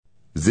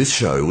This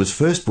show was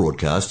first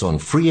broadcast on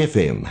Free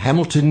FM,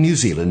 Hamilton, New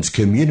Zealand's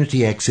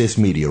community access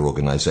media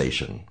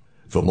organisation.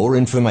 For more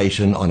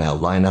information on our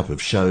lineup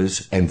of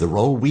shows and the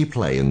role we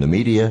play in the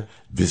media,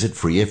 visit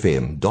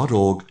freefm.org.nz.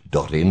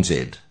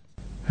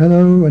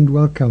 Hello and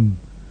welcome.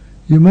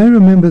 You may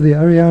remember the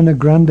Ariana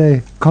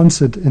Grande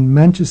concert in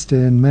Manchester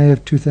in May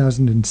of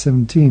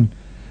 2017,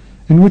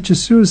 in which a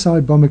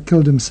suicide bomber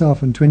killed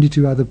himself and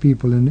 22 other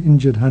people and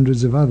injured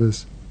hundreds of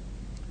others.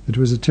 It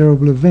was a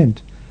terrible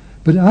event,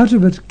 but out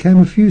of it came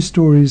a few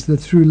stories that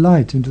threw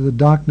light into the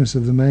darkness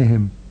of the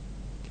mayhem.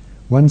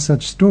 One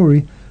such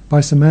story, by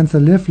Samantha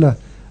Leffler,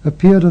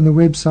 appeared on the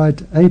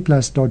website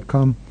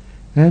aplus.com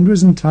and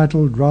was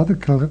entitled rather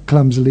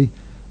clumsily,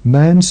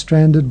 "Man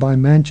Stranded by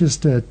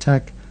Manchester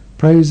Attack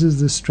Praises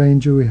the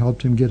Stranger Who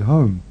Helped Him Get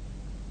Home."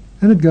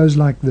 And it goes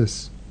like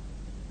this.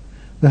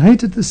 The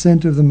hate at the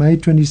centre of the May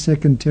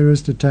 22nd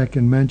terrorist attack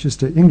in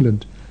Manchester,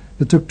 England,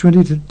 that took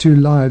 22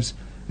 lives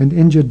and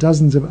injured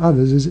dozens of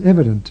others is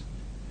evident.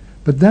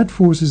 But that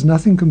force is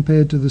nothing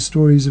compared to the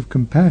stories of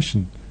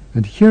compassion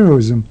and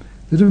heroism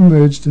that have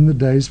emerged in the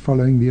days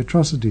following the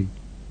atrocity.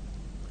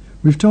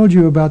 We've told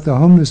you about the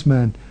homeless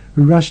man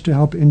who rushed to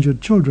help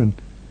injured children,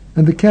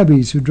 and the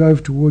cabbies who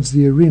drove towards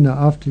the arena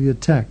after the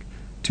attack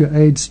to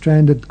aid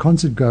stranded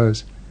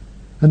concert-goers.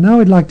 And now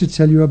I'd like to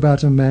tell you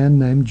about a man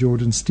named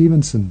Jordan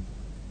Stevenson.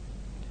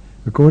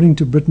 According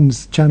to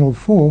Britain's Channel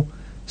 4,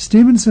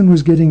 Stevenson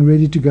was getting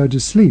ready to go to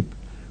sleep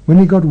when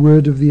he got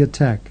word of the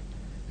attack,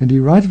 and he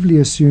rightfully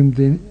assumed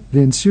the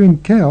ensuing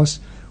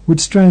chaos would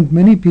strand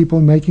many people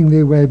making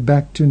their way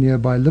back to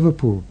nearby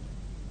Liverpool.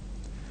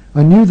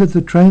 I knew that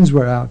the trains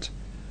were out,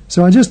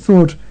 so I just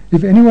thought,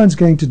 if anyone's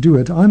going to do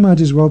it, I might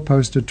as well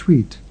post a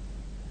tweet.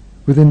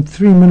 Within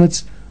 3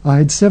 minutes, I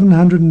had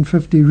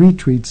 750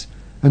 retweets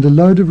and a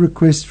load of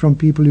requests from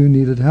people who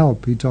needed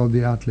help, he told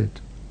the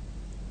outlet.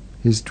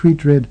 His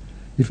tweet read,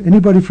 "If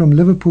anybody from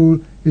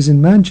Liverpool is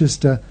in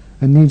Manchester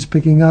and needs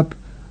picking up,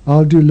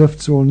 I'll do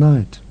lifts all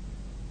night."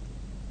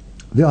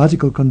 The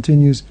article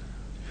continues,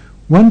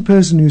 one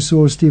person who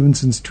saw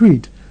Stevenson's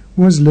tweet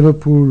was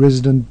Liverpool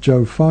resident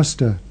Joe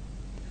Foster.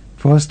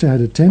 Foster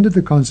had attended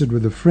the concert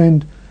with a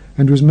friend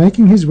and was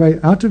making his way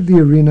out of the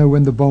arena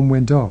when the bomb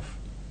went off.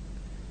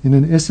 In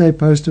an essay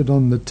posted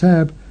on the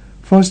tab,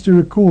 Foster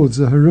recalls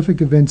the horrific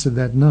events of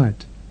that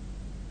night.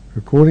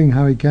 Recalling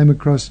how he came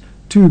across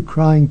 2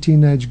 crying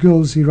teenage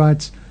girls, he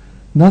writes,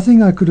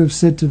 "Nothing I could have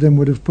said to them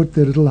would have put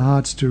their little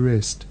hearts to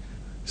rest,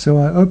 so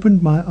I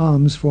opened my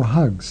arms for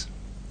hugs."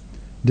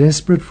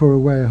 Desperate for a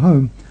way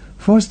home,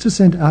 Foster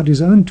sent out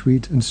his own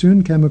tweet and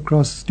soon came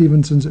across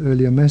Stevenson's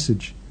earlier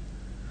message.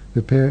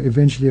 The pair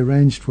eventually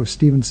arranged for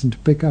Stevenson to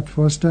pick up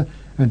Foster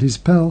and his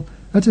pal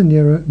at a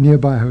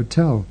nearby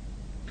hotel.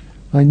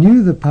 "I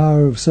knew the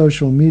power of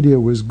social media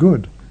was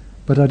good,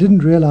 but I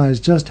didn't realize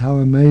just how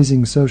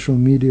amazing social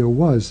media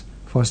was,"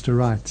 Foster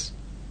writes.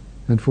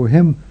 And for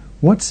him,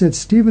 what set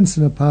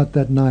Stevenson apart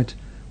that night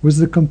was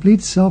the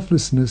complete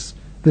selflessness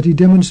that he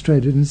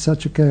demonstrated in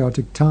such a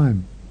chaotic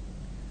time.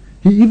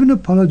 He even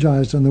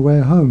apologized on the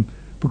way home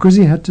because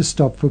he had to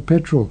stop for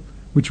petrol,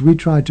 which we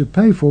tried to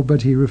pay for,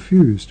 but he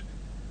refused.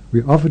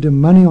 We offered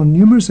him money on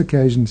numerous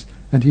occasions,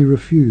 and he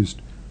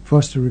refused,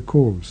 Foster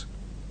recalls.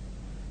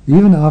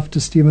 Even after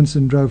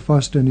Stevenson drove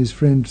Foster and his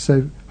friend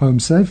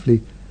home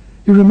safely,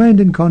 he remained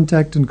in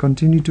contact and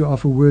continued to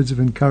offer words of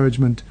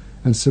encouragement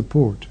and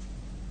support.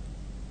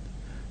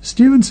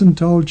 Stevenson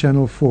told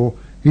Channel 4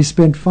 he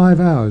spent 5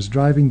 hours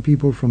driving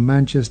people from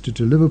Manchester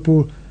to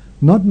Liverpool,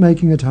 not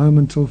making it home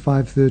until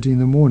 5:30 in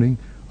the morning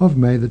of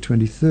May the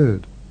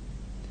 23rd.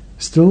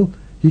 Still,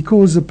 he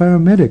calls the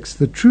paramedics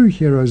the true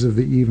heroes of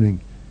the evening,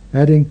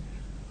 adding,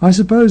 "I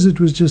suppose it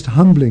was just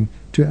humbling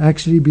to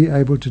actually be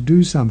able to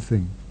do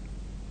something."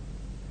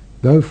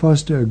 Though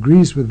Foster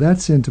agrees with that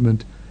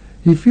sentiment,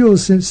 he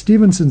feels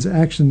Stevenson's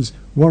actions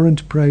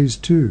warrant praise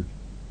too.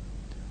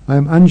 "I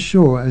am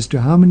unsure as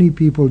to how many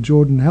people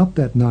Jordan helped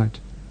that night,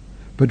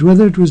 but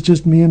whether it was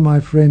just me and my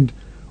friend,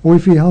 or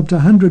if he helped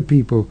 100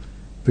 people,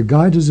 the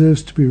guy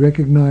deserves to be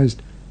recognized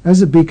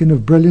as a beacon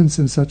of brilliance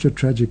in such a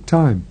tragic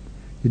time,"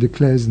 he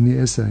declares in the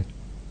essay.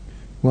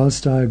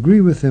 Whilst I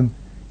agree with him,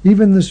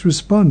 even this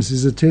response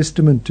is a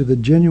testament to the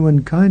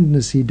genuine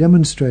kindness he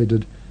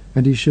demonstrated,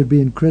 and he should be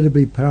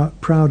incredibly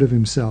proud of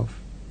himself.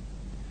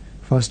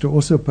 Foster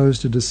also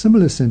posted a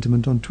similar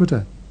sentiment on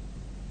Twitter.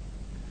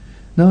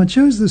 Now I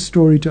chose this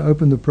story to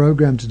open the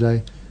program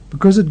today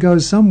because it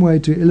goes some way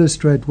to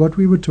illustrate what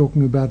we were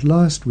talking about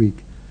last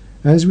week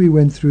as we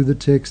went through the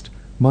text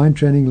Mind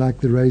Training Like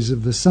the Rays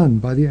of the Sun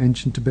by the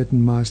ancient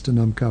Tibetan master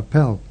Namkha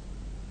Pel.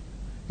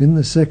 In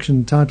the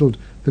section titled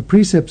The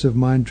Precepts of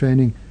Mind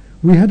Training,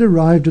 we had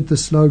arrived at the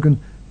slogan,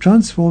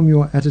 "Transform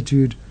your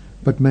attitude,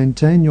 but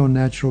maintain your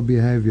natural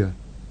behavior."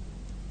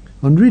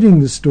 On reading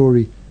the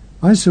story,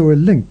 I saw a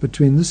link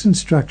between this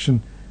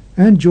instruction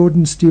and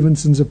Jordan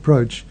Stevenson's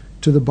approach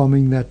to the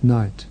bombing that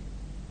night.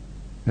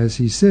 As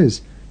he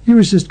says, he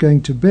was just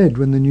going to bed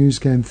when the news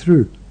came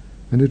through,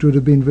 and it would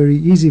have been very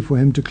easy for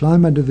him to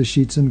climb under the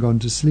sheets and gone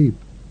to sleep.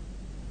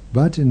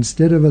 But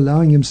instead of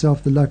allowing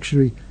himself the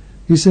luxury,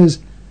 he says,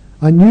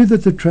 I knew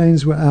that the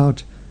trains were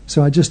out,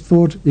 so I just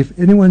thought if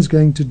anyone's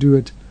going to do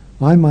it,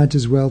 I might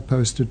as well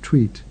post a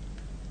tweet.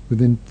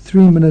 Within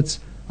 3 minutes,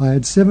 I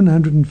had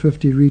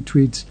 750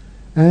 retweets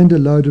and a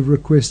load of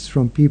requests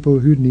from people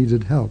who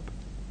needed help.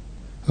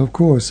 Of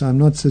course, I'm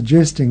not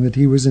suggesting that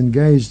he was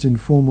engaged in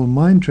formal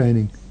mind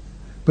training,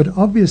 but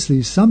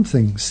obviously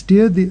something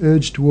steered the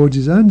urge towards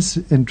his own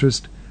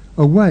interest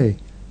away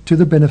to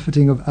the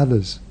benefiting of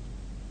others.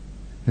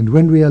 And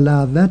when we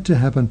allow that to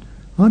happen,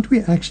 aren't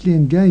we actually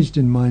engaged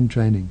in mind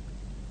training?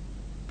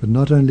 But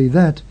not only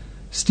that,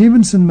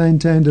 Stevenson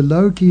maintained a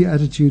low-key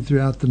attitude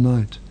throughout the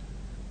night,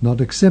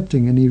 not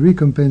accepting any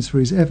recompense for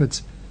his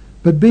efforts,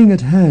 but being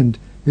at hand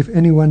if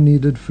anyone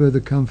needed further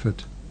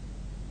comfort.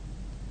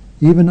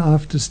 Even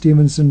after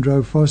Stevenson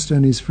drove Foster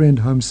and his friend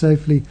home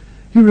safely,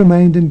 he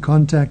remained in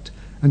contact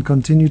and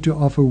continued to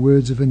offer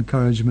words of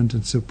encouragement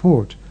and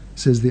support,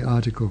 says the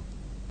article.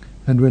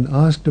 And when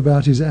asked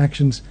about his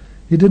actions,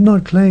 he did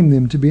not claim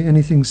them to be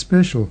anything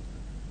special,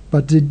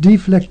 but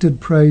deflected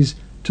praise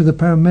to the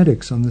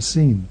paramedics on the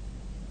scene.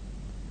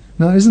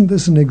 Now, isn't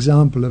this an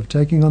example of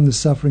taking on the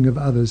suffering of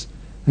others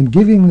and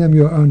giving them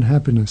your own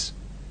happiness,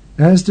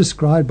 as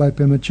described by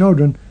Pema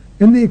Chodron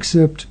in the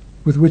excerpt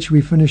with which we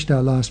finished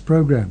our last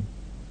program?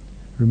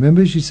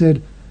 Remember, she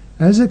said,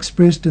 as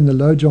expressed in the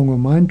Lojong or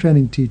mind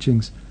training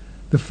teachings,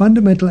 the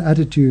fundamental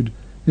attitude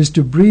is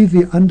to breathe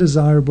the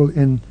undesirable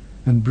in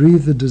and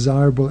breathe the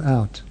desirable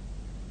out.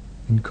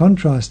 In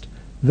contrast,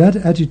 that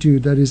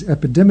attitude that is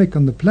epidemic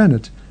on the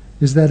planet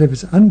is that if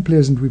it's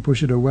unpleasant we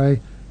push it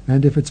away,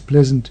 and if it's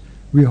pleasant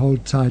we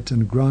hold tight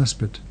and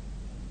grasp it.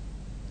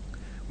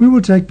 We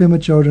will take Pema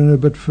Chodron a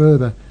bit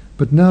further,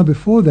 but now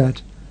before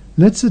that,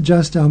 let's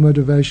adjust our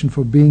motivation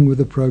for being with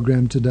the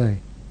program today.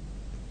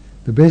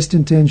 The best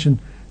intention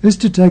is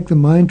to take the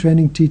mind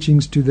training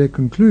teachings to their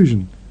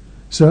conclusion,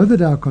 so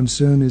that our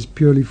concern is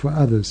purely for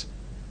others,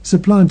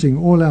 supplanting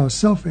all our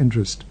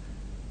self-interest,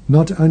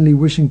 not only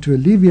wishing to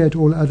alleviate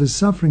all others'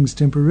 sufferings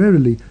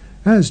temporarily,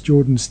 as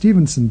Jordan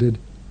Stevenson did,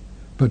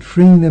 but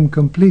freeing them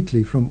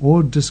completely from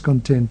all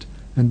discontent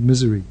and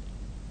misery.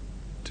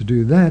 To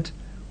do that,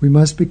 we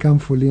must become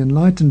fully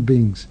enlightened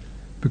beings,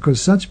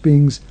 because such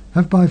beings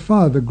have by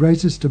far the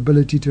greatest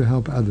ability to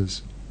help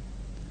others.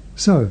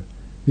 So,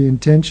 the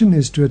intention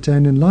is to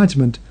attain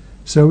enlightenment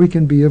so we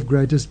can be of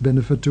greatest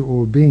benefit to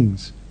all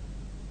beings.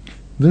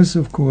 This,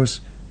 of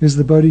course, is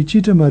the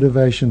bodhicitta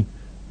motivation,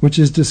 which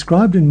is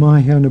described in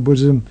Mahayana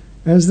Buddhism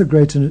as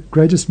the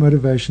greatest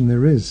motivation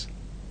there is.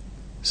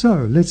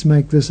 So, let's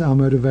make this our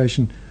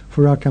motivation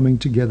for our coming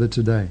together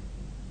today.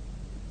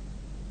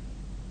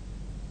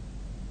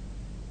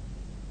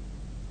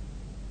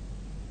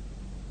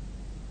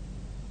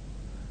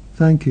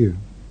 Thank you.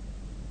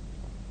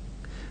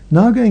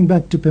 Now going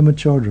back to Pema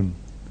Chodron.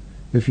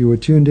 If you were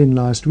tuned in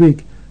last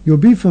week, you'll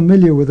be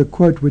familiar with a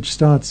quote which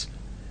starts,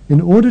 "In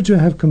order to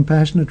have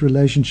compassionate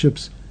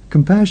relationships,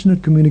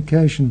 compassionate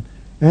communication,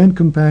 and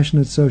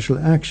compassionate social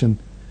action,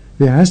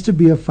 there has to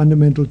be a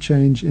fundamental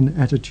change in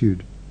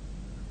attitude."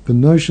 The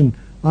notion,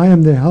 "I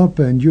am the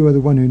helper and you are the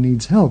one who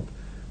needs help,"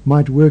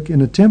 might work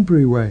in a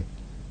temporary way,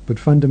 but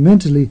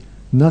fundamentally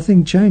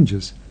nothing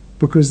changes,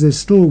 because there's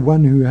still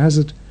one who has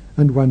it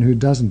and one who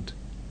doesn't.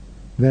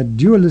 That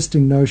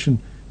dualistic notion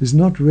is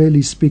not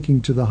really speaking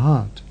to the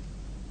heart.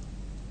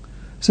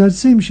 So it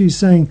seems she's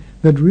saying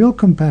that real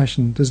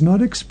compassion does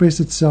not express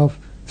itself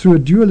through a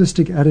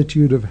dualistic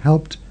attitude of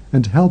helped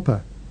and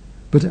helper,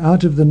 but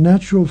out of the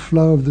natural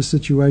flow of the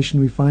situation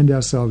we find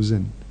ourselves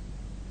in.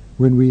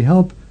 When we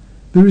help,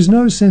 there is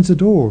no sense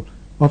at all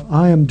of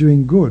 "I am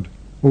doing good,"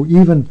 or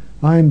even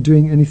 "I am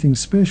doing anything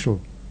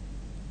special."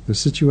 The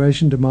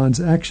situation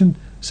demands action,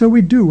 so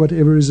we do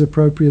whatever is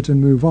appropriate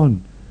and move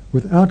on,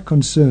 without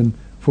concern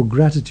for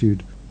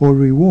gratitude or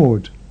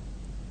reward.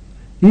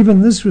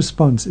 Even this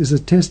response is a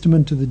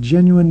testament to the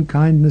genuine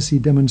kindness he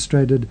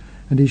demonstrated,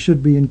 and he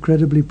should be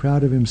incredibly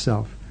proud of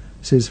himself,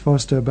 says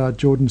Foster about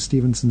Jordan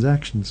Stevenson's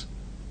actions.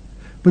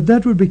 But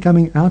that would be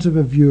coming out of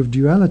a view of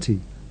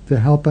duality, the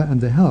helper and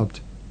the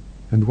helped.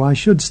 And why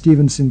should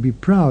Stevenson be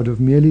proud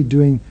of merely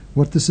doing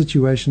what the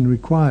situation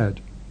required?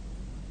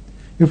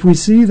 If we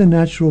see the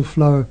natural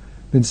flow,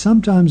 then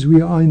sometimes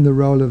we are in the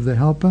role of the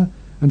helper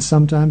and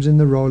sometimes in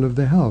the role of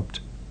the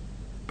helped.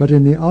 But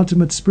in the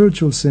ultimate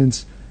spiritual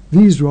sense,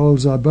 these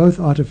roles are both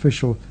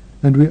artificial,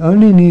 and we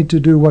only need to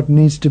do what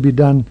needs to be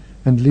done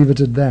and leave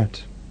it at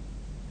that.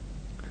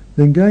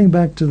 Then going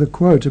back to the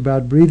quote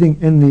about breathing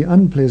in the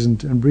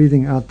unpleasant and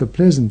breathing out the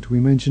pleasant we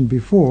mentioned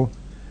before,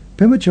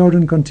 Pema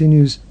Chodron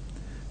continues,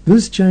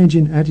 "This change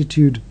in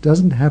attitude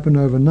doesn't happen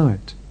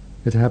overnight.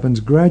 It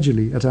happens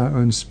gradually at our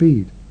own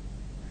speed."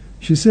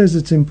 She says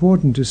it's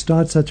important to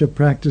start such a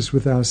practice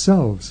with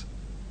ourselves,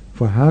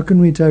 for how can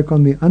we take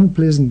on the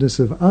unpleasantness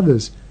of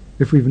others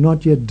if we've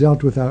not yet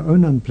dealt with our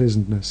own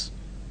unpleasantness?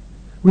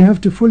 We have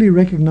to fully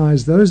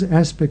recognize those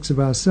aspects of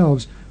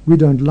ourselves we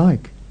don't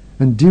like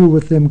and deal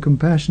with them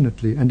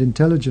compassionately and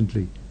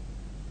intelligently.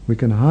 We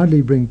can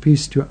hardly bring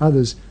peace to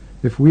others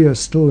if we are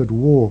still at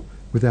war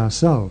with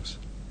ourselves.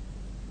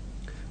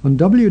 On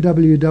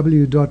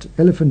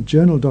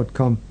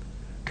www.elephantjournal.com,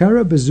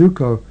 Kara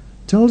Bazuko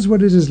tells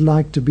what it is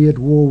like to be at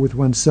war with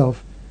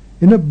oneself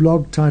in a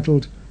blog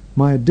titled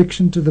My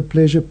Addiction to the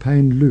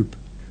Pleasure-Pain Loop,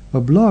 a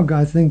blog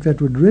I think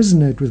that would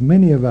resonate with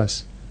many of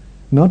us,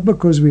 not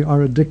because we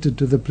are addicted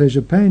to the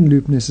pleasure-pain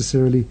loop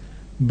necessarily,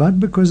 but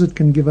because it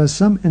can give us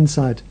some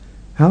insight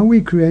how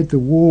we create the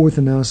war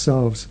within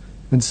ourselves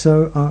and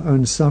so our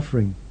own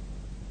suffering.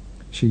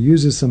 She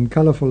uses some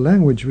colorful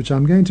language which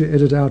I'm going to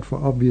edit out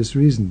for obvious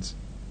reasons.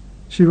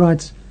 She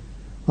writes,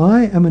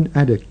 I am an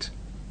addict.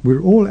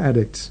 We're all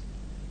addicts,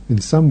 in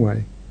some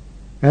way.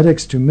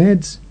 Addicts to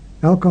meds,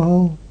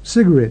 alcohol,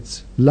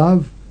 cigarettes,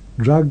 love,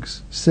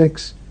 drugs,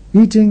 sex,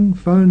 eating,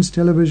 phones,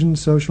 television,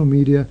 social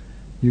media.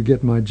 You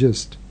get my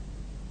gist.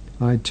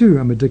 I too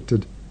am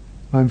addicted.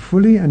 I'm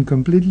fully and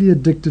completely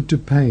addicted to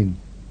pain.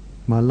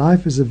 My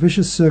life is a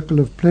vicious circle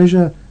of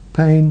pleasure,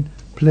 pain,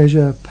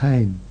 pleasure,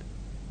 pain.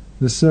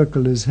 The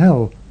circle is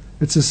hell.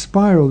 It's a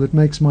spiral that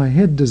makes my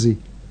head dizzy,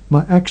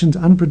 my actions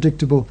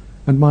unpredictable,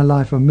 and my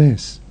life a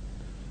mess.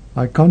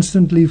 I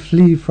constantly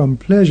flee from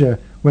pleasure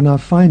when I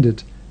find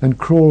it and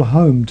crawl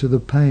home to the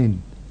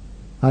pain.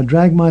 I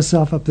drag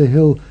myself up the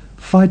hill,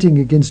 fighting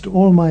against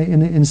all my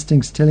inner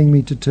instincts telling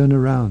me to turn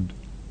around.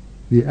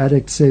 The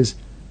addict says,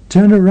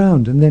 turn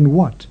around and then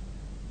what?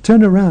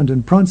 Turn around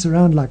and prance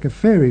around like a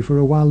fairy for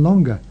a while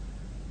longer.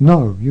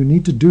 No, you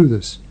need to do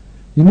this.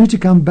 You need to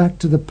come back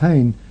to the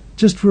pain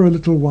just for a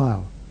little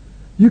while.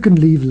 You can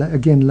leave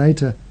again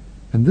later,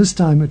 and this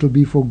time it'll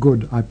be for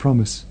good, I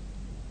promise.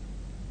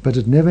 But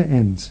it never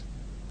ends.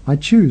 I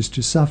choose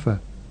to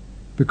suffer,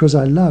 because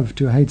I love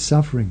to hate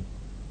suffering.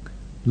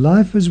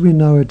 Life as we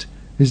know it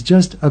is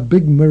just a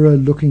big mirror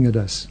looking at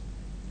us.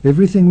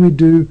 Everything we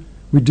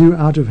do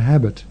out of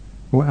habit,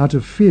 or out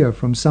of fear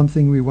from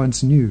something we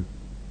once knew.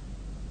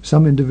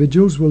 Some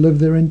individuals will live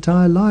their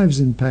entire lives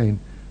in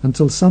pain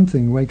until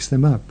something wakes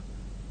them up.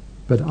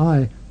 But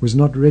I was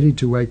not ready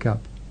to wake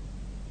up,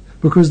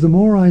 because the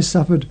more I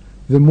suffered,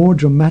 the more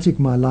dramatic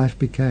my life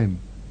became.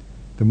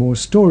 The more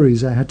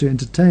stories I had to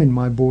entertain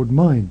my bored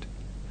mind,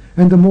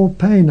 and the more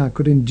pain I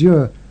could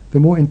endure, the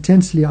more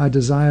intensely I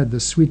desired the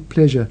sweet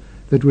pleasure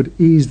that would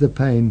ease the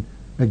pain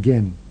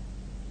again.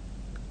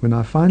 When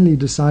I finally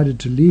decided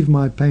to leave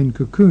my pain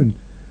cocoon,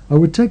 I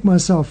would take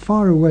myself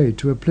far away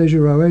to a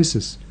pleasure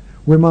oasis,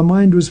 where my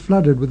mind was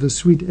flooded with a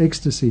sweet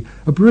ecstasy,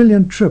 a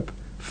brilliant trip,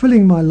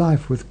 filling my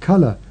life with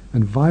color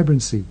and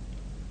vibrancy.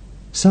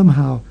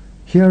 Somehow,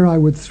 here I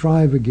would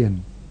thrive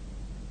again.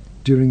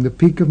 During the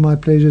peak of my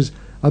pleasures,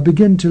 I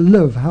begin to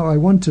live how I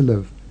want to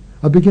live.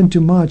 I begin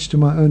to march to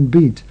my own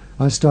beat.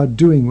 I start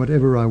doing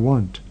whatever I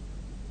want.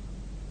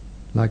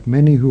 Like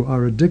many who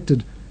are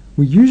addicted,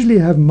 we usually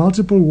have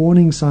multiple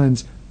warning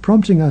signs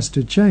prompting us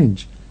to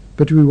change,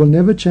 but we will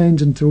never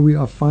change until we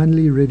are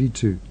finally ready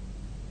to.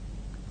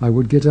 I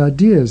would get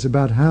ideas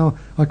about how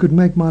I could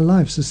make my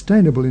life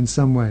sustainable in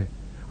some way.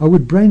 I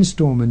would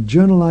brainstorm and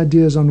journal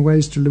ideas on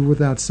ways to live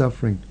without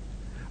suffering.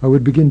 I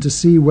would begin to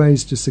see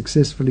ways to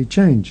successfully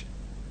change.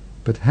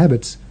 But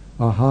habits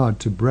are hard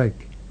to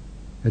break.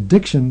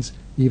 Addictions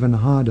even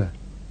harder.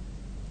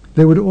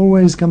 There would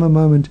always come a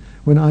moment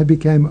when I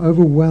became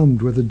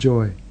overwhelmed with a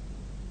joy.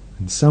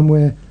 And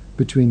somewhere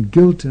between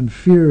guilt and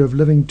fear of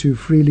living too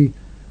freely,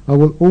 I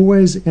will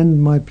always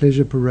end my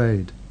pleasure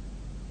parade.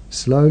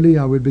 Slowly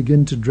I would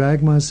begin to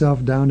drag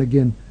myself down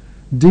again,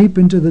 deep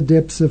into the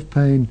depths of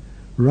pain,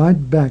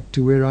 right back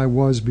to where I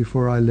was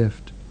before I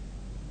left.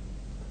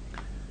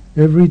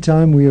 Every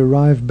time we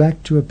arrive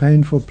back to a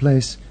painful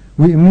place,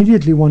 we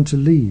immediately want to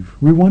leave.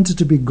 We want it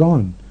to be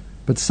gone.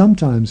 But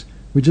sometimes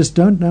we just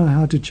don't know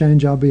how to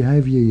change our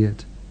behavior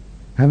yet.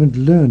 Haven't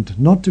learned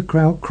not to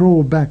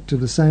crawl back to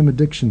the same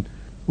addiction,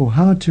 or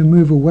how to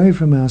move away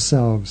from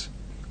ourselves,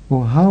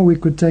 or how we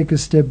could take a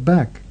step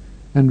back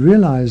and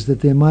realize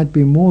that there might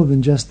be more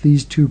than just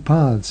these two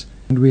paths,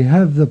 and we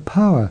have the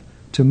power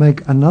to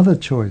make another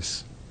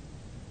choice.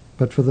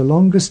 But for the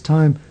longest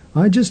time,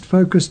 I just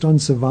focused on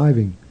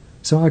surviving,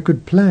 so I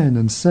could plan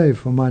and save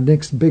for my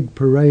next big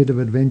parade of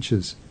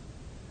adventures.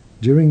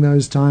 During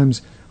those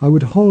times, I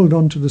would hold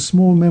on to the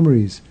small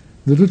memories,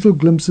 the little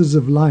glimpses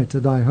of light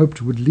that I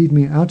hoped would lead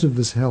me out of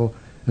this hell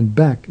and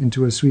back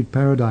into a sweet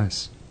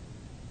paradise.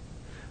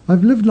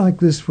 I've lived like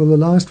this for the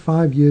last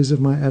 5 years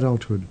of my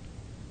adulthood.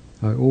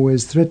 I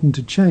always threatened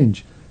to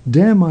change,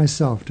 dare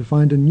myself to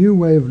find a new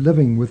way of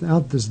living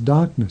without this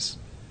darkness,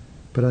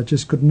 but I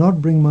just could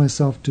not bring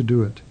myself to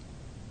do it.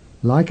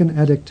 Like an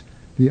addict,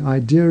 the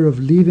idea of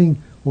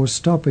leaving or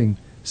stopping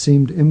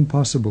seemed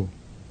impossible.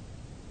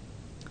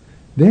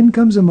 Then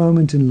comes a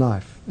moment in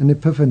life, an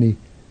epiphany,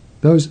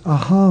 those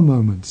aha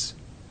moments.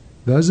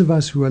 Those of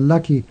us who are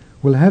lucky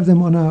will have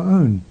them on our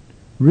own,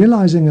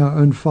 realizing our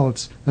own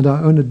faults and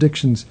our own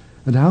addictions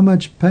and how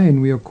much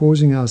pain we are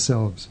causing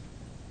ourselves.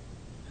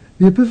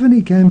 The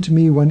epiphany came to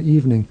me one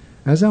evening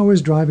as I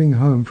was driving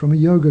home from a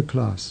yoga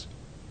class.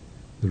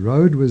 The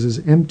road was as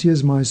empty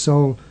as my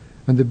soul,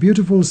 and the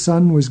beautiful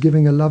sun was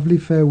giving a lovely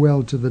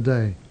farewell to the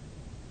day.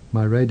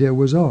 My radio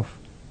was off.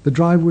 The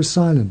drive was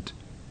silent.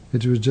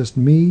 It was just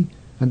me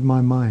and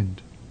my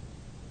mind.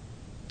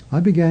 I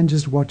began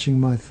just watching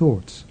my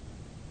thoughts.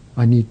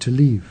 I need to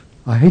leave.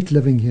 I hate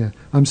living here.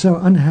 I'm so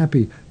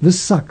unhappy. This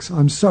sucks.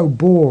 I'm so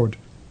bored.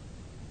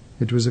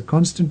 It was a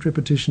constant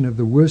repetition of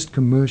the worst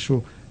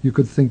commercial you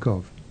could think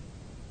of.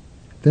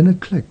 Then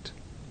it clicked.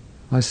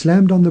 I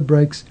slammed on the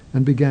brakes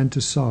and began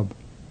to sob.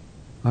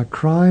 I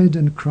cried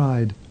and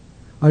cried.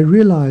 I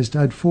realized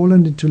I had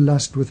fallen into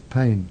lust with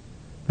pain.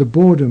 The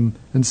boredom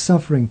and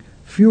suffering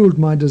fueled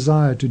my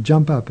desire to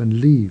jump up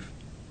and leave.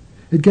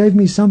 It gave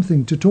me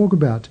something to talk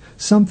about,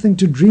 something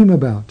to dream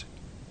about.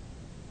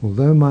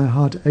 Although my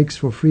heart aches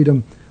for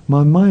freedom,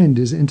 my mind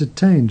is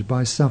entertained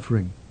by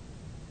suffering.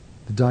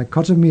 The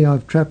dichotomy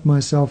I've trapped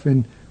myself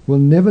in will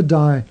never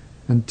die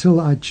until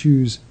I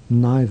choose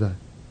neither.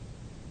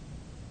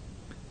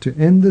 To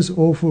end this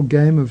awful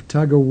game of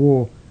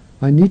tug-of-war,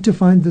 I need to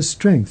find the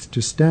strength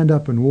to stand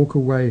up and walk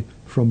away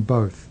from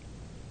both.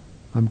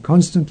 I'm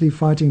constantly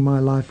fighting my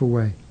life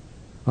away.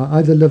 I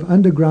either live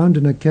underground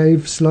in a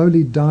cave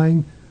slowly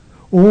dying,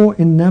 or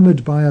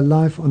enamored by a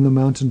life on the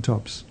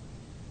mountaintops.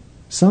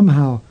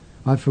 Somehow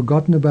I've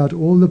forgotten about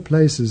all the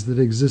places that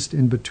exist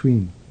in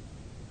between.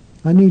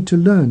 I need to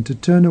learn to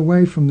turn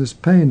away from this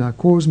pain I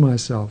cause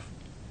myself.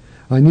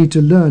 I need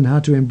to learn how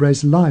to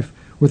embrace life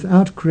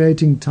without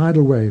creating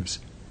tidal waves,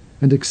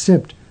 and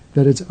accept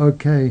that it's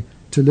okay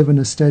to live in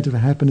a state of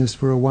happiness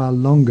for a while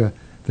longer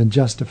than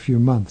just a few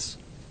months.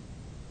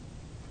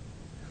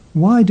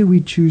 Why do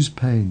we choose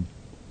pain?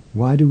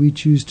 Why do we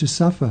choose to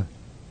suffer?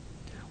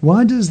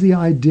 Why does the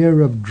idea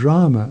of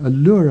drama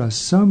allure us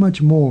so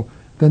much more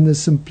than the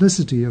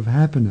simplicity of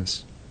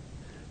happiness?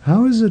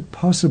 How is it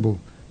possible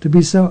to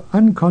be so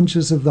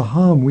unconscious of the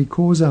harm we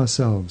cause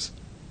ourselves?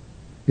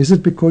 Is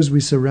it because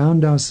we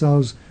surround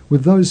ourselves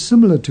with those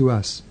similar to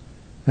us,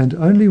 and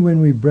only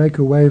when we break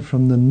away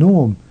from the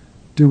norm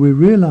do we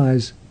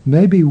realize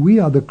maybe we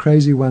are the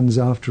crazy ones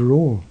after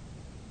all?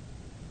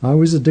 I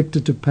was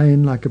addicted to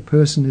pain like a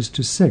person is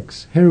to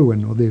sex,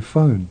 heroin, or their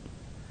phone.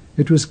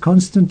 It was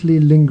constantly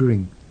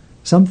lingering,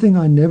 something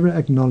I never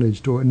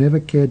acknowledged or never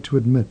cared to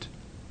admit.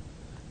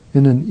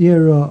 In an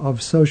era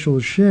of social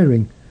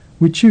sharing,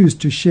 we choose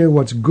to share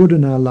what's good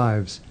in our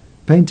lives,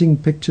 painting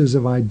pictures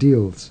of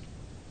ideals.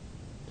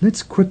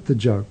 Let's quit the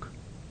joke.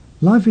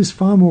 Life is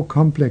far more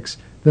complex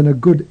than a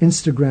good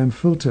Instagram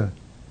filter.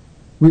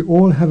 We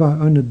all have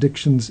our own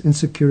addictions,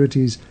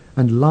 insecurities,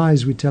 and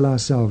lies we tell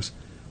ourselves,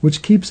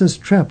 which keeps us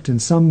trapped in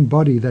some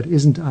body that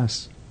isn't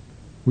us.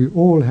 We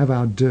all have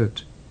our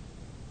dirt.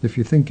 If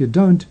you think you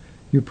don't,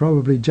 you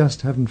probably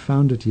just haven't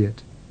found it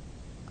yet.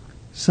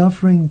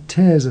 Suffering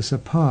tears us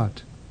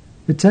apart.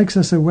 It takes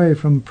us away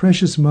from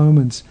precious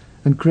moments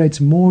and creates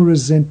more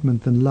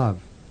resentment than love.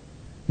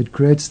 It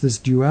creates this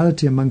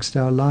duality amongst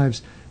our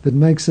lives that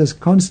makes us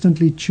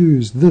constantly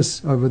choose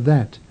this over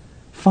that,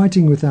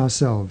 fighting with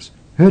ourselves,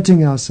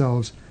 hurting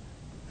ourselves,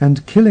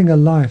 and killing a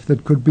life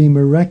that could be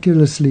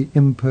miraculously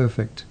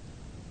imperfect.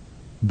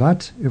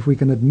 But if we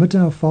can admit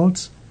our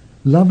faults,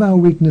 love our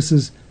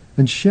weaknesses,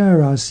 and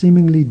share our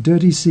seemingly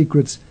dirty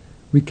secrets,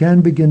 we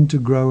can begin to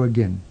grow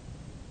again.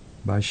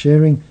 By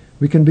sharing,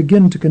 we can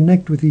begin to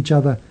connect with each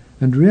other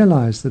and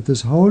realize that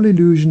this whole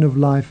illusion of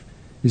life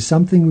is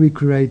something we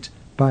create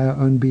by our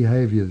own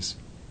behaviors.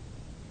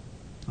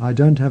 I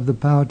don't have the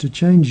power to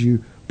change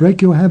you,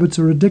 break your habits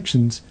or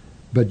addictions,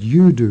 but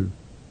you do.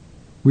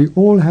 We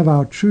all have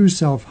our true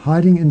self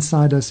hiding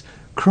inside us,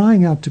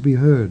 crying out to be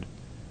heard,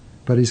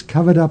 but is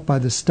covered up by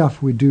the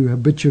stuff we do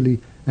habitually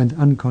and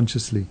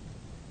unconsciously.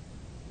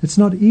 It's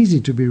not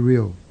easy to be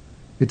real.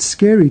 It's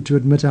scary to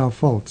admit our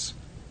faults.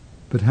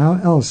 But how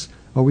else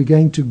are we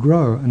going to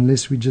grow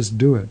unless we just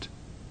do it?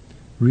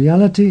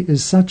 Reality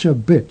is such a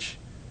bitch,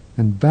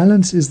 and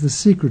balance is the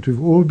secret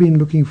we've all been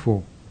looking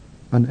for,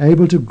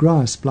 unable to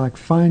grasp like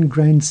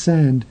fine-grained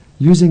sand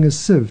using a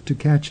sieve to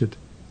catch it.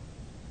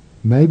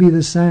 Maybe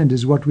the sand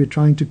is what we're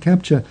trying to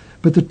capture,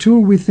 but the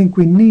tool we think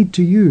we need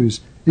to use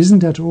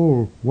isn't at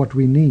all what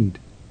we need.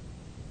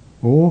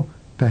 Or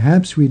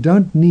perhaps we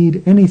don't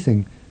need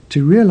anything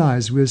to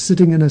realize we're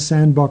sitting in a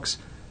sandbox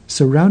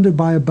surrounded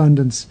by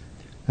abundance,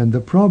 and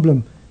the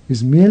problem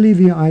is merely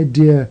the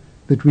idea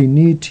that we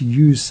need to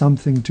use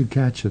something to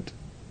catch it.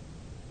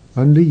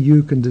 Only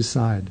you can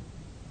decide,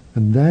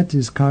 and that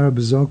is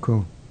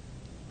Karabazoko.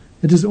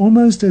 It is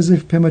almost as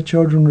if Pema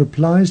Chodron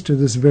replies to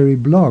this very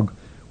blog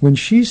when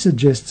she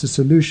suggests a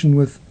solution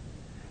with,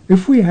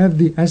 if we have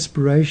the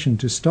aspiration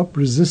to stop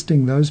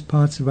resisting those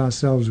parts of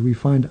ourselves we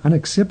find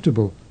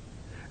unacceptable,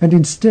 and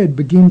instead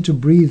begin to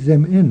breathe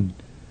them in,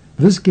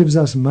 this gives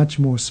us much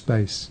more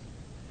space.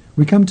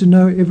 We come to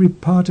know every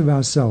part of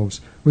ourselves,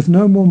 with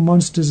no more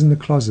monsters in the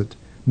closet,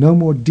 no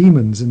more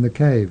demons in the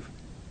cave.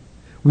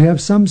 We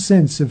have some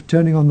sense of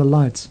turning on the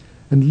lights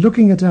and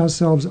looking at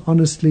ourselves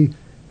honestly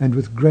and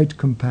with great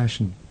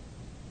compassion.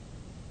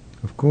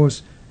 Of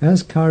course,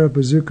 as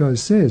Karabazoko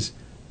says,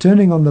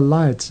 turning on the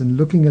lights and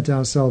looking at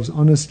ourselves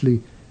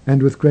honestly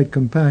and with great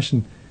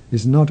compassion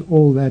is not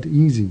all that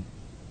easy.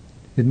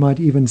 It might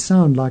even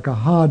sound like a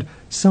hard,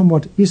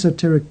 somewhat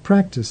esoteric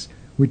practice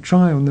we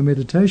try on the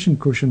meditation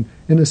cushion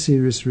in a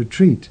serious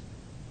retreat.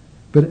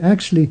 But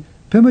actually,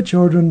 Pema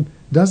Chodron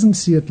doesn't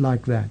see it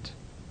like that.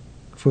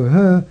 For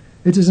her,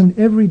 it is an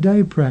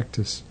everyday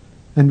practice,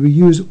 and we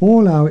use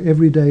all our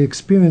everyday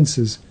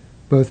experiences,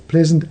 both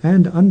pleasant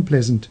and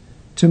unpleasant,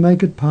 to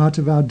make it part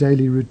of our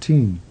daily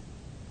routine.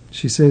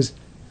 She says,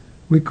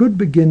 we could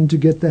begin to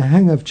get the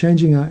hang of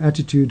changing our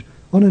attitude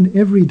on an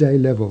everyday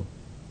level.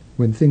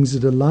 When things are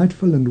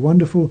delightful and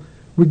wonderful,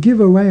 we give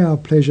away our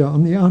pleasure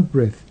on the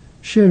out-breath,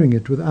 sharing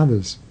it with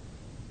others.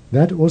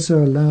 That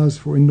also allows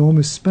for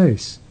enormous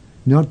space,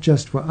 not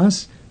just for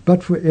us,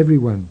 but for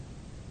everyone.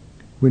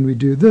 When we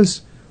do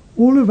this,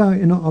 all of our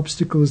inner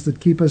obstacles that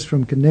keep us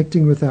from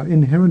connecting with our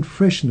inherent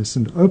freshness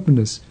and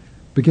openness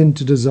begin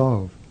to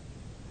dissolve.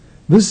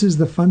 This is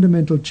the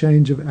fundamental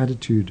change of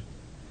attitude,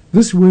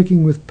 this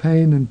working with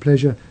pain and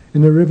pleasure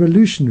in a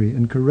revolutionary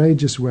and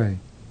courageous way.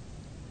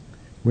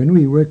 When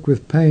we work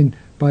with pain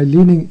by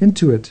leaning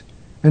into it,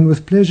 and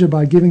with pleasure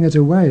by giving it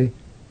away,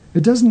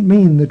 it doesn't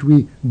mean that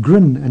we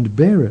grin and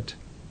bear it.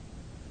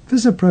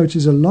 This approach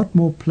is a lot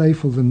more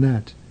playful than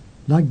that,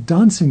 like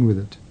dancing with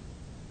it.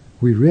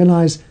 We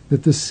realize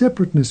that the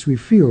separateness we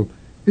feel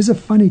is a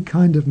funny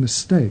kind of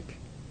mistake.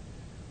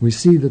 We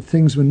see that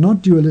things were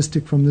not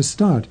dualistic from the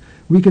start.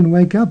 We can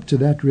wake up to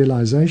that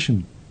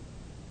realization.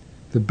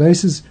 The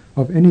basis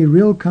of any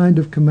real kind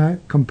of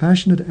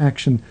compassionate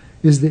action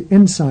is the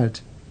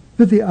insight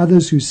that the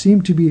others who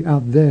seem to be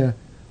out there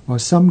are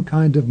some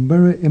kind of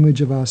mirror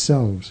image of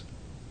ourselves.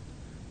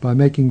 By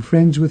making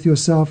friends with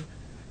yourself,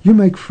 you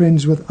make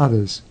friends with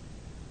others.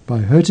 By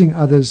hurting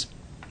others,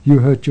 you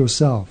hurt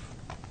yourself.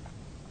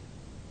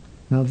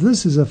 Now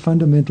this is a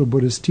fundamental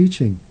Buddhist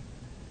teaching.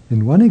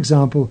 In one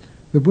example,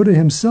 the Buddha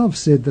himself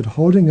said that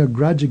holding a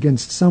grudge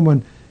against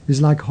someone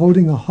is like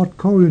holding a hot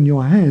coal in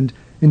your hand,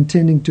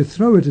 intending to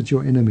throw it at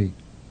your enemy.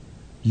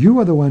 You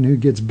are the one who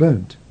gets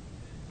burnt.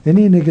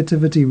 Any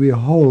negativity we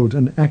hold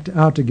and act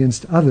out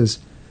against others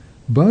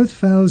both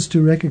fails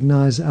to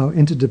recognize our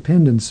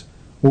interdependence,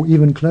 or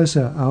even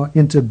closer, our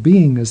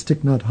interbeing, as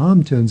Thich Nhat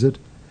Hanh terms it,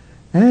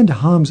 and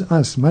harms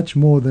us much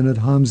more than it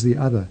harms the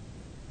other.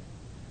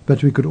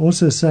 But we could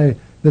also say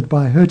that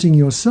by hurting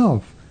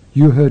yourself,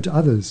 you hurt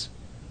others.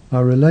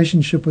 Our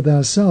relationship with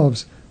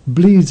ourselves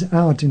bleeds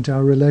out into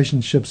our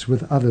relationships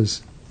with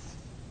others.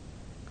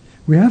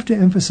 We have to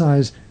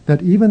emphasize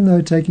that even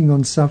though taking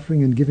on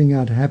suffering and giving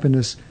out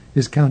happiness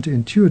is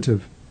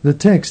counterintuitive, the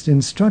text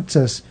instructs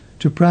us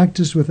to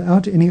practice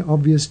without any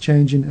obvious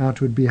change in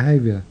outward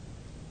behavior.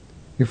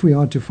 If we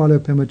are to follow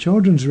Pema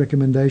Chodron's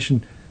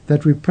recommendation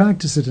that we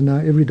practice it in our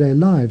everyday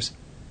lives,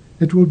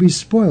 it will be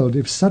spoiled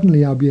if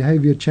suddenly our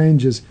behavior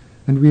changes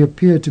and we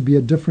appear to be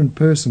a different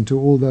person to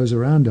all those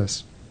around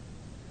us.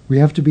 We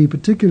have to be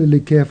particularly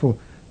careful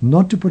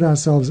not to put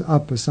ourselves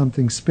up as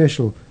something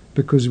special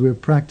because we're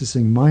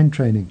practicing mind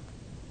training.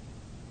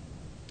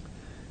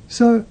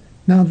 So,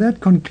 now that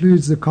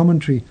concludes the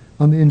commentary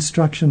on the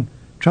instruction,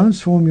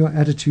 transform your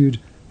attitude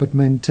but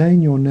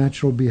maintain your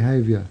natural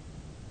behavior.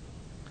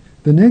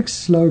 The next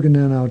slogan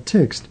in our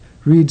text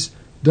reads,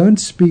 don't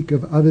speak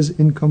of others'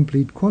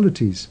 incomplete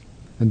qualities.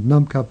 And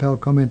Nam Kapel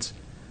comments,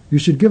 you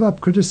should give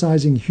up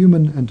criticizing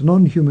human and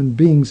non-human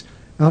beings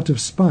out of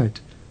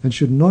spite and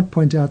should not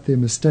point out their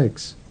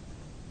mistakes.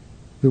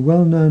 The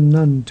well-known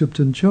nun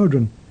Tenzin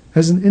Chosang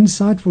has an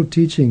insightful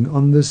teaching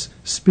on this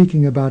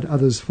speaking about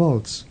others'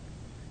 faults.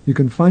 You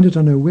can find it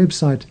on her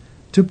website,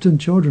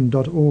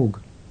 tenzin.org.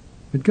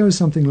 It goes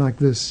something like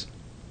this.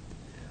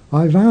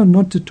 I vow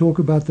not to talk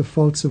about the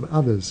faults of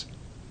others.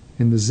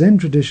 In the Zen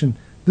tradition,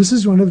 this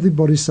is one of the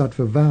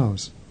Bodhisattva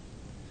vows.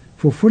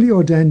 For fully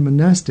ordained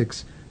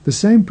monastics, the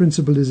same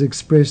principle is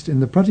expressed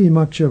in the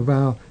Pratimoksha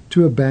vow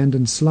to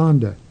abandon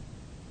slander.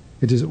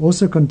 It is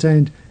also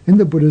contained in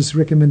the Buddha's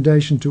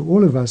recommendation to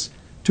all of us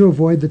to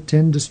avoid the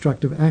 10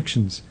 destructive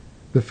actions,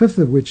 the 5th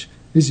of which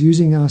is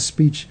using our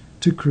speech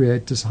to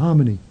create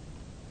disharmony.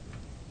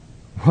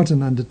 What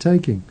an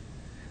undertaking!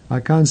 I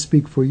can't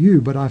speak for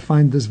you, but I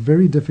find this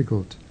very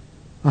difficult.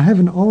 I have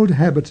an old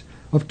habit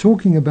of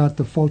talking about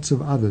the faults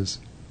of others.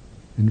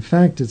 In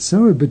fact, it's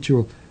so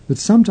habitual that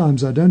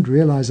sometimes I don't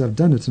realize I've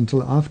done it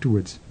until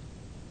afterwards.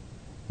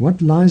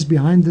 What lies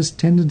behind this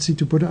tendency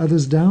to put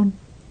others down?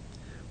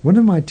 One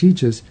of my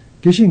teachers,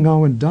 Geshe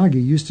Ngawan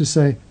Dagi, used to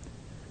say,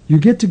 you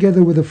get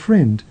together with a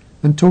friend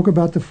and talk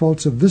about the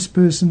faults of this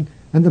person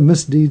and the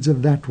misdeeds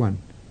of that one.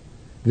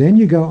 Then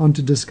you go on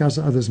to discuss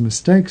others'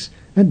 mistakes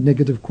and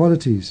negative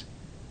qualities.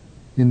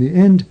 In the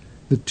end,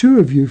 the two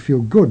of you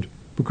feel good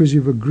because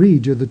you've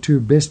agreed you're the two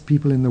best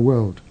people in the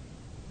world.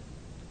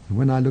 And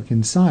when I look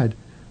inside,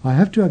 I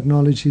have to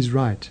acknowledge he's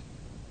right.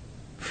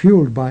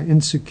 Fueled by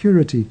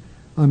insecurity,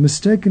 I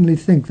mistakenly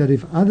think that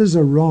if others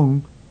are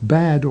wrong,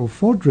 bad, or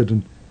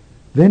fault-ridden,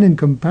 then in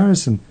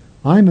comparison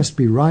I must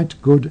be right,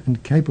 good,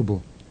 and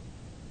capable.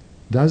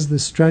 Does the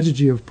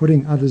strategy of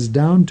putting others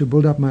down to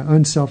build up my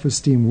own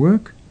self-esteem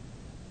work?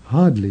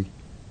 Hardly.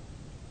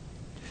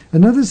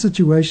 Another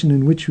situation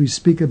in which we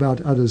speak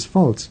about others'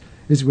 faults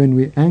is when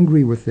we're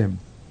angry with them.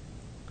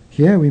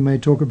 Here we may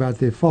talk about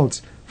their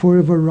faults for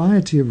a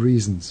variety of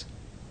reasons.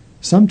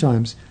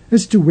 Sometimes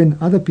it's to win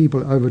other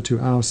people over to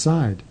our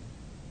side.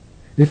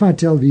 If I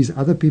tell these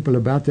other people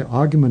about the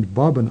argument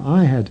Bob and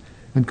I had,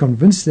 and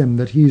convince them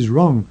that he's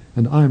wrong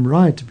and I'm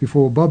right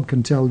before Bob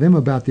can tell them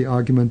about the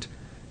argument,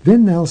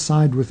 then they'll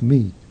side with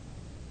me.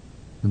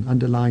 And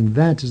underlying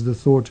that is the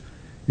thought,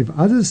 if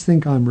others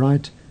think I'm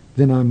right,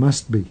 then I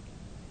must be.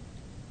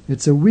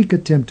 It's a weak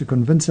attempt to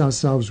convince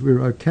ourselves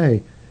we're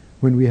okay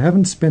when we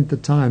haven't spent the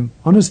time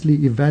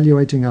honestly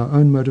evaluating our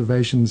own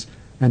motivations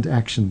and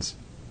actions.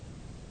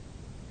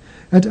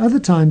 At other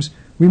times,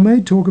 we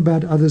may talk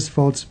about others'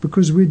 faults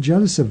because we're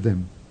jealous of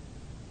them.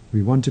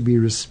 We want to be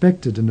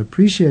respected and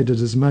appreciated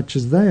as much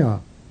as they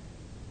are.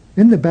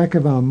 In the back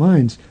of our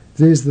minds,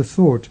 there's the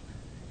thought,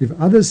 if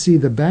others see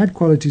the bad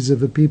qualities of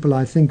the people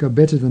I think are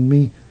better than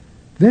me,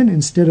 then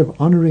instead of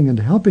honoring and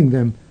helping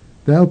them,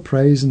 they'll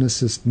praise and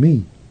assist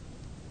me.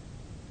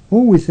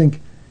 Or we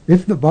think,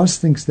 if the boss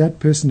thinks that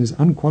person is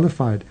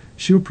unqualified,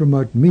 she'll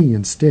promote me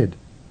instead.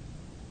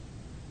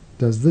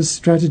 Does this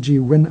strategy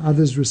win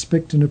others'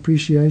 respect and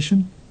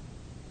appreciation?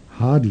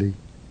 Hardly.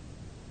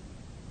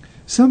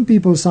 Some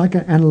people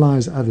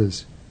psychoanalyze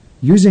others,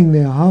 using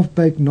their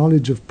half-baked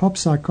knowledge of pop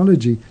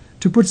psychology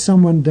to put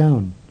someone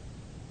down.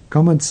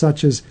 Comments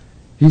such as,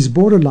 he's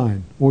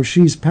borderline or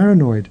she's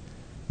paranoid,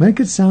 make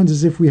it sound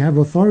as if we have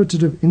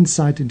authoritative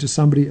insight into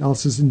somebody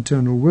else's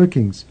internal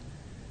workings,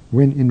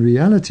 when in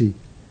reality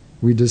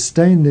we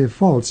disdain their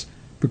faults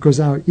because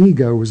our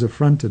ego was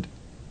affronted.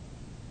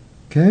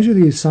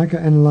 Casually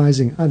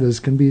psychoanalyzing others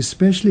can be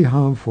especially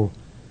harmful,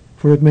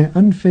 for it may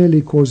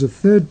unfairly cause a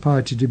third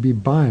party to be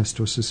biased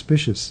or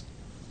suspicious.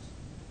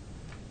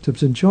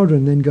 Tenzin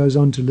Chosang then goes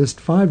on to list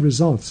 5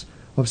 results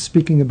of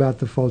speaking about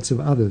the faults of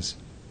others.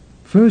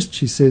 First,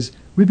 she says,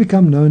 we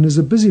become known as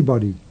a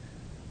busybody.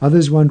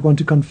 Others won't want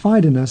to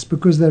confide in us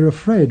because they're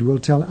afraid we'll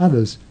tell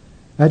others,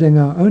 adding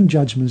our own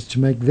judgments to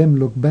make them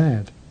look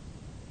bad.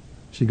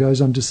 She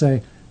goes on to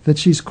say that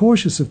she's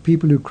cautious of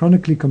people who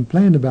chronically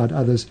complain about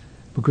others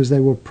because they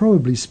will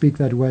probably speak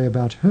that way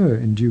about her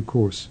in due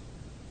course.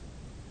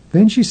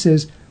 Then she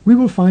says we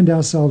will find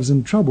ourselves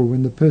in trouble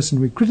when the person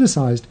we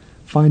criticized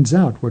finds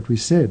out what we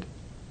said.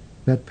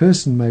 That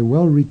person may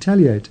well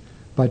retaliate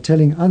by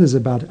telling others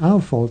about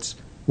our faults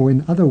or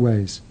in other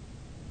ways.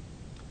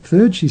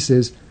 Third, she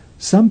says,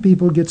 some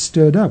people get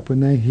stirred up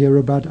when they hear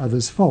about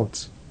others'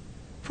 faults.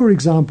 For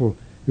example,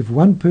 if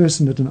one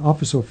person at an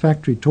office or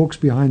factory talks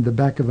behind the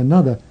back of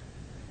another,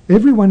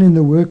 everyone in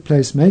the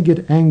workplace may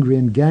get angry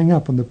and gang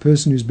up on the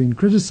person who's been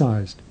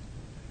criticized.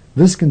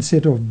 This can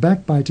set off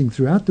backbiting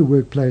throughout the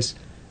workplace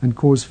and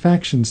cause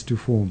factions to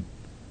form.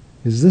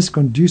 Is this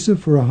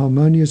conducive for a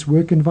harmonious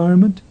work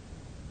environment?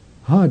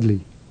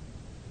 Hardly.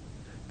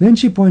 Then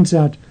she points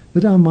out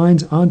that our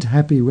minds aren't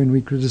happy when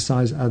we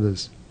criticize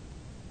others.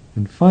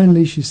 And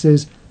finally, she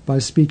says, by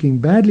speaking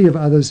badly of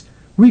others,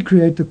 we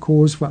create the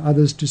cause for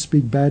others to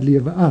speak badly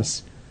of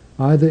us,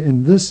 either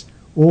in this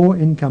or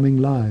in coming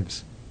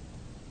lives.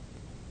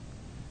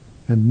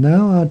 And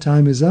now our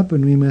time is up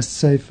and we must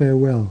say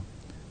farewell.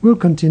 We'll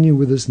continue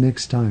with this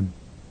next time.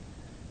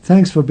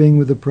 Thanks for being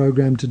with the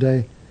program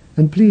today,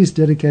 and please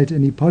dedicate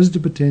any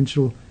positive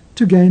potential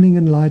to gaining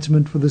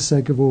enlightenment for the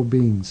sake of all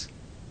beings.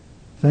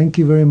 Thank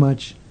you very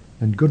much,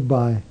 and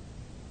goodbye.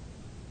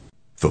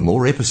 For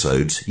more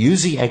episodes,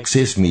 use the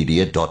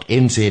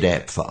accessmedia.nz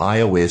app for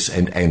iOS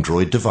and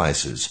Android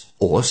devices,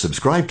 or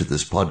subscribe to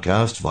this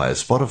podcast via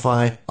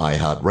Spotify,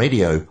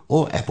 iHeartRadio,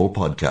 or Apple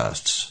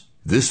Podcasts.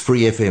 This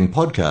Free FM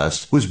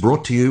podcast was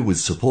brought to you with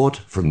support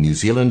from New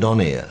Zealand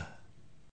On Air.